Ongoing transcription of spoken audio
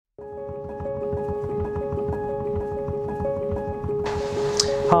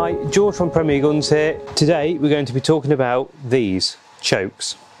Hi, George from Premier Guns here. Today we're going to be talking about these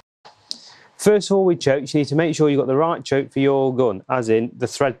chokes. First of all, with chokes, you need to make sure you've got the right choke for your gun, as in the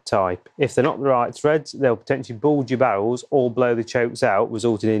thread type. If they're not the right threads, they'll potentially bulge your barrels or blow the chokes out,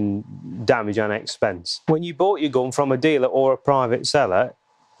 resulting in damage and expense. When you bought your gun from a dealer or a private seller,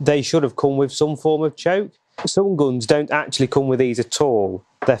 they should have come with some form of choke. Some guns don't actually come with these at all.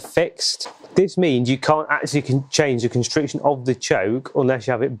 They're fixed. This means you can't actually change the constriction of the choke unless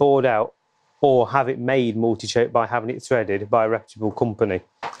you have it bored out or have it made multi-choke by having it threaded by a reputable company.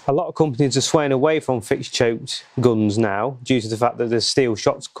 A lot of companies are swaying away from fixed choked guns now due to the fact that there's steel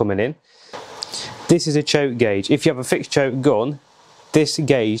shots coming in. This is a choke gauge. If you have a fixed choke gun, this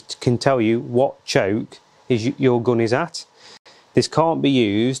gauge can tell you what choke your gun is at. This can't be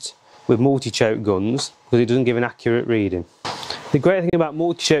used with multi-choke guns because it doesn't give an accurate reading. The great thing about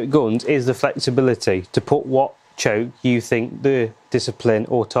multi-choke guns is the flexibility to put what choke you think the discipline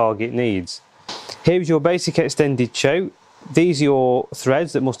or target needs. Here's your basic extended choke. These are your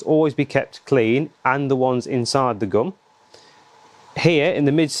threads that must always be kept clean and the ones inside the gun. Here in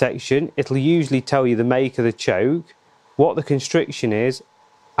the midsection, it'll usually tell you the make of the choke, what the constriction is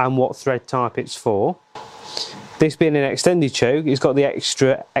and what thread type it's for. This being an extended choke, it's got the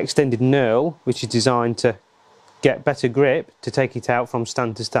extra extended knurl, which is designed to get better grip to take it out from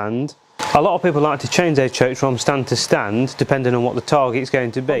stand to stand. A lot of people like to change their chokes from stand to stand depending on what the target's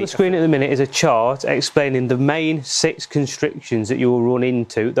going to be. On the screen at the minute is a chart explaining the main 6 constrictions that you will run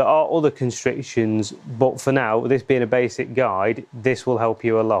into. There are other constrictions, but for now, this being a basic guide, this will help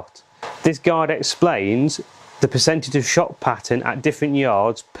you a lot. This guide explains the percentage of shot pattern at different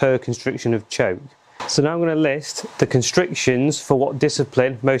yards per constriction of choke. So now I'm going to list the constrictions for what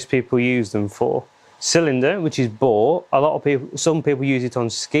discipline most people use them for. Cylinder, which is bore, some people use it on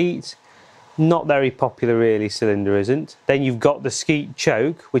skeet. Not very popular really, cylinder isn't. Then you've got the skeet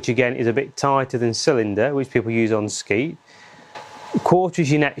choke, which again is a bit tighter than cylinder, which people use on skeet. Quarter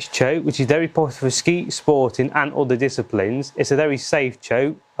is your next choke, which is very popular for skeet, sporting and other disciplines. It's a very safe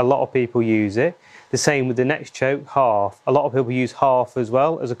choke, a lot of people use it. The same with the next choke, half. A lot of people use half as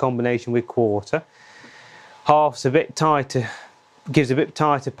well as a combination with quarter. Half's a bit tighter, gives a bit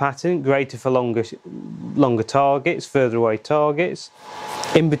tighter pattern, greater for longer targets, further away targets.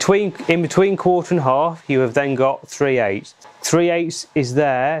 In between quarter and half, you have then got 3/8. 3/8 is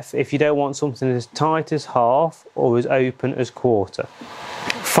there if you don't want something as tight as half or as open as quarter.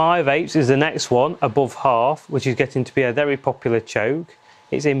 5/8 is the next one above half, which is getting to be a very popular choke.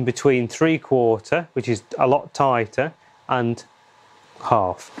 It's in between 3/4, which is a lot tighter, and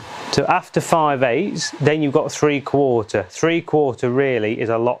half. So after 5/8, then you've got 3/4. 3/4 really is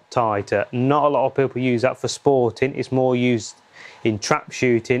a lot tighter. Not a lot of people use that for sporting. It's more used in trap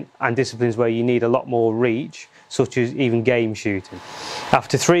shooting and disciplines where you need a lot more reach, such as even game shooting.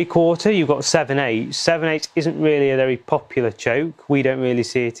 After 3/4, you've got 7/8. 7/8 isn't really a very popular choke. We don't really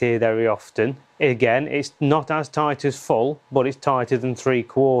see it here very often. Again, it's not as tight as full, but it's tighter than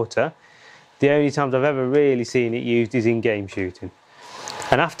 3/4. The only times I've ever really seen it used is in game shooting.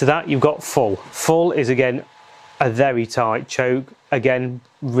 And after that, you've got full. Full is again a very tight choke, again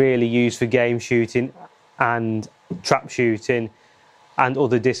really used for game shooting and trap shooting and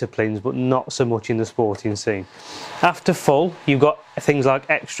other disciplines, but not so much in the sporting scene. After full, you've got things like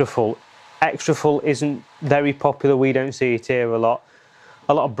extra full. Extra full isn't very popular, we don't see it here a lot.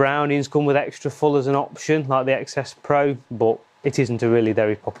 A lot of Brownings come with extra full as an option, like the XS Pro, but it isn't a really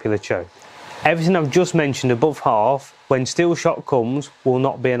very popular choke. Everything I've just mentioned above half, when steel shot comes, will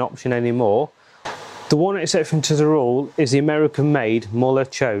not be an option anymore. The one exception to the rule is the American-made Muller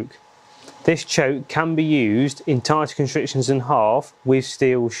choke. This choke can be used in tighter constrictions than half with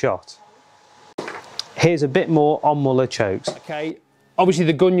steel shot. Here's a bit more on Muller chokes. Okay, obviously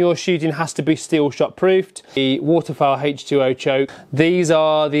the gun you're shooting has to be steel shot proofed. The waterfowl H2O choke, these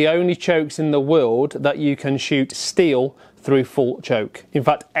are the only chokes in the world that you can shoot steel through full choke, in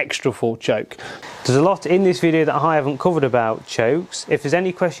fact extra full choke. There's a lot in this video that I haven't covered about chokes. If there's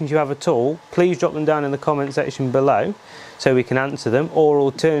any questions you have at all, please drop them down in the comment section below so we can answer them, or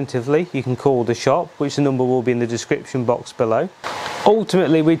alternatively you can call the shop, which the number will be in the description box below.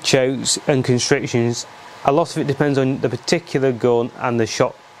 Ultimately with chokes and constrictions, a lot of it depends on the particular gun and the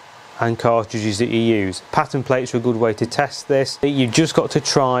shot and cartridges that you use. Pattern plates are a good way to test this. You've just got to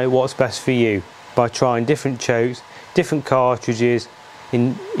try what's best for you by trying different chokes, different cartridges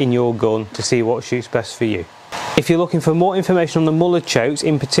in your gun to see what shoots best for you. If you're looking for more information on the Muller chokes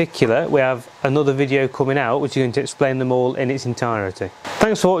in particular, we have another video coming out which is going to explain them all in its entirety.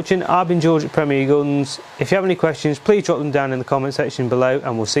 Thanks for watching. I've been George at Premier Guns. If you have any questions, please drop them down in the comment section below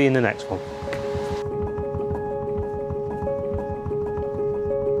and we'll see you in the next one.